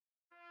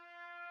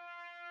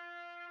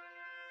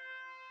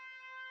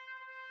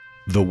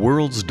The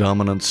world's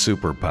dominant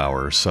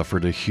superpower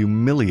suffered a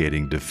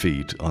humiliating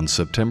defeat on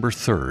September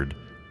 3,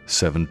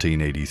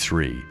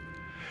 1783,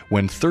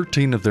 when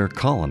 13 of their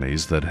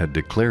colonies that had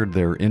declared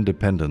their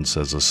independence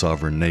as a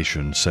sovereign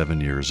nation 7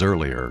 years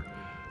earlier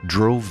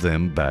drove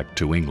them back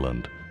to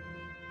England.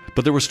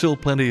 But there was still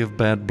plenty of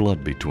bad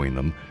blood between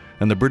them,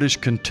 and the British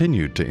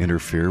continued to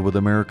interfere with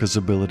America's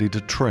ability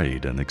to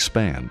trade and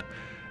expand,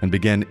 and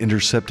began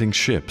intercepting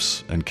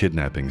ships and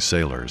kidnapping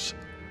sailors.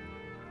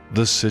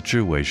 The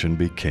situation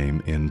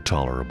became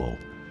intolerable,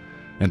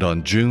 and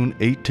on June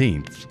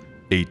 18,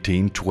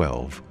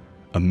 1812,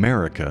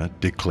 America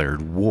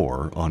declared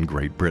war on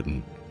Great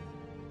Britain.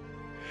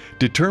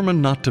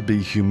 Determined not to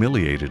be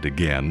humiliated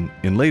again,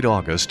 in late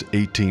August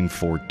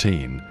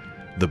 1814,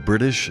 the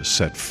British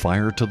set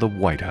fire to the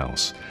White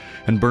House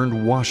and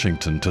burned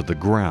Washington to the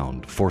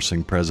ground,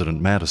 forcing President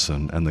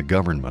Madison and the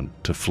government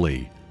to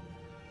flee.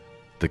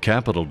 The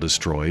Capitol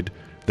destroyed,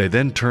 they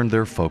then turned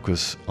their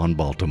focus on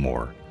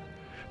Baltimore.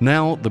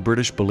 Now the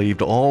British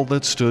believed all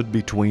that stood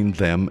between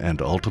them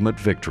and ultimate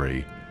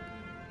victory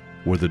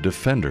were the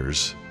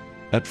defenders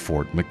at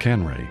Fort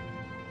McHenry.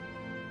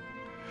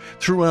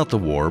 Throughout the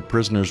war,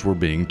 prisoners were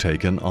being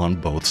taken on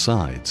both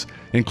sides,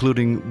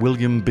 including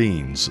William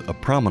Beans, a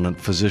prominent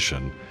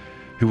physician,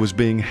 who was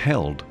being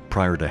held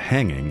prior to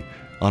hanging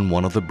on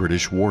one of the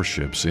British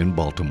warships in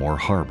Baltimore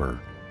Harbor.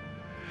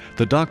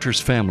 The doctor's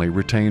family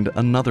retained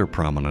another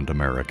prominent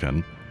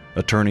American,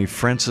 attorney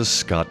Francis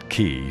Scott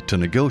Key, to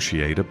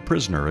negotiate a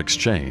prisoner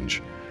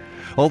exchange.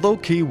 Although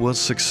Key was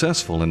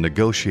successful in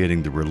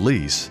negotiating the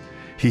release,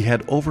 he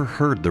had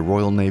overheard the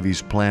Royal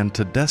Navy's plan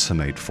to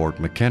decimate Fort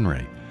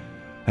McHenry,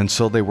 and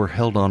so they were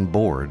held on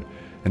board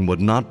and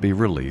would not be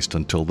released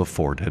until the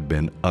fort had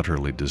been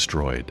utterly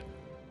destroyed.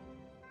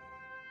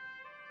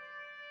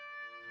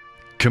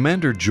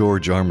 Commander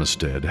George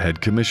Armistead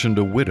had commissioned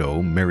a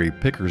widow, Mary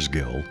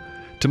Pickersgill,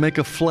 to make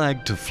a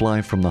flag to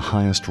fly from the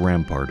highest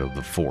rampart of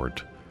the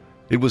fort.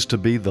 It was to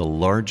be the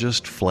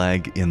largest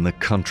flag in the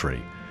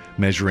country,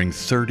 measuring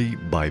 30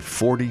 by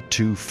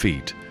 42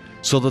 feet,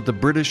 so that the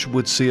British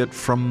would see it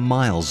from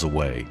miles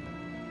away.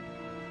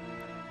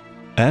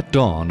 At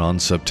dawn on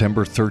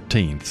September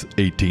 13,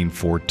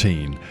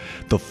 1814,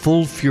 the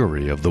full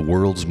fury of the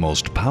world's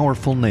most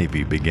powerful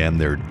navy began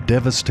their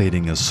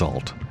devastating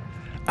assault.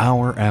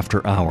 Hour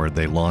after hour,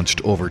 they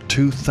launched over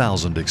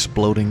 2,000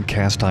 exploding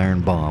cast-iron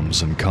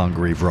bombs and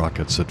Congreve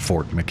rockets at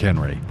Fort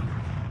McHenry.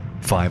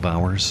 5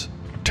 hours,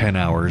 10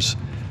 hours,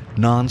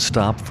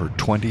 non-stop for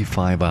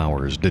 25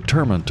 hours,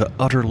 determined to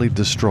utterly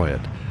destroy it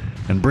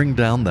and bring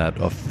down that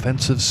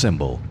offensive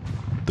symbol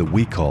that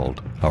we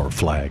called our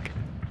flag.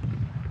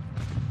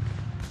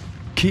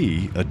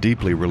 Key, a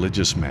deeply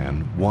religious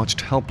man,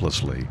 watched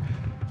helplessly,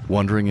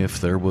 wondering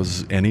if there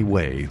was any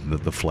way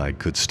that the flag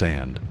could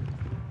stand.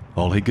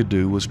 All he could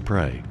do was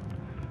pray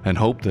and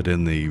hope that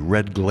in the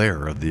red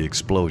glare of the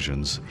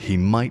explosions he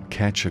might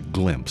catch a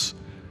glimpse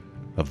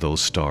of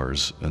those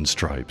stars and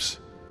stripes.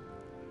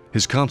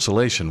 His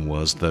consolation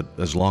was that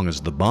as long as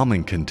the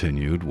bombing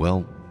continued,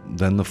 well,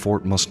 then the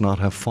fort must not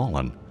have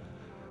fallen.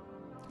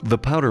 The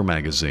powder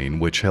magazine,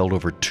 which held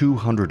over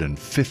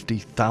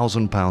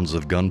 250,000 pounds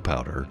of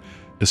gunpowder,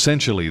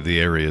 essentially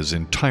the area's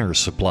entire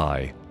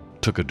supply,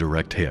 took a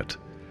direct hit.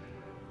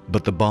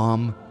 But the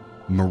bomb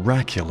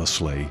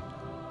miraculously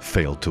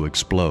failed to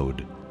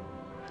explode.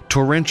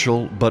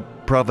 Torrential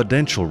but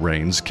providential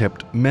rains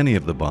kept many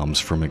of the bombs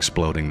from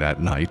exploding that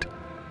night.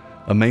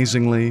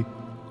 Amazingly,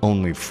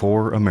 only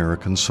 4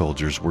 American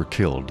soldiers were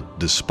killed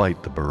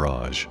despite the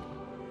barrage.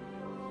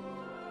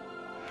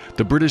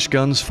 The British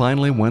guns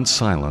finally went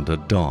silent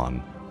at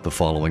dawn the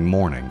following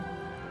morning,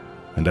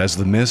 and as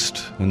the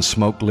mist and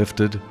smoke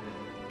lifted,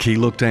 Key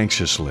looked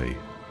anxiously.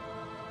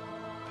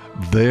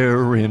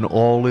 There in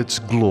all its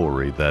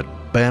glory that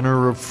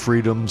banner of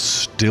freedom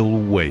still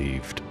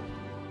waved.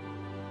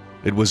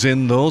 It was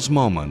in those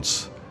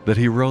moments that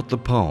he wrote the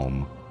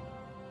poem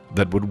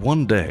that would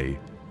one day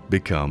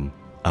become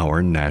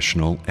our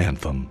national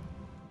anthem.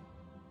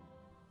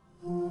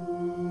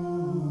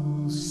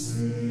 Oh,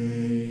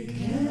 say,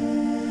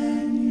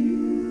 can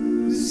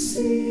you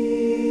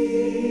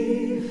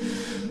see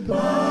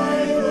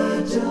by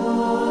the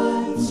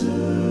dawn's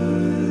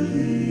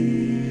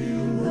early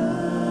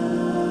light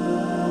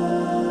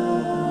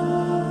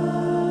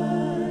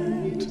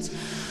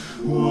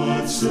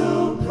what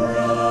so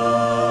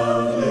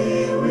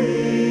proudly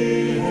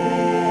we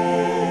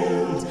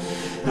hailed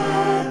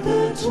at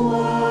the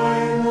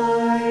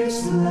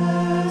twilight's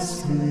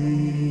last gleaming,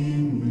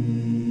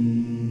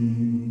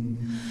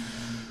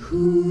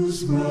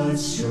 whose broad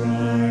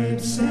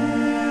stripes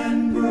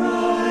and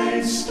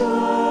bright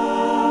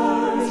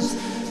stars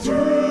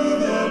through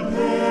the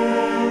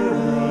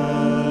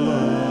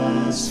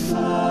perilous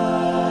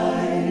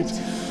fight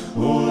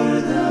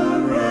o'er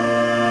the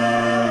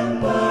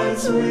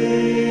ramparts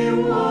we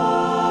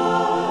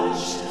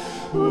watched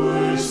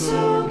were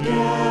so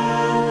gallant.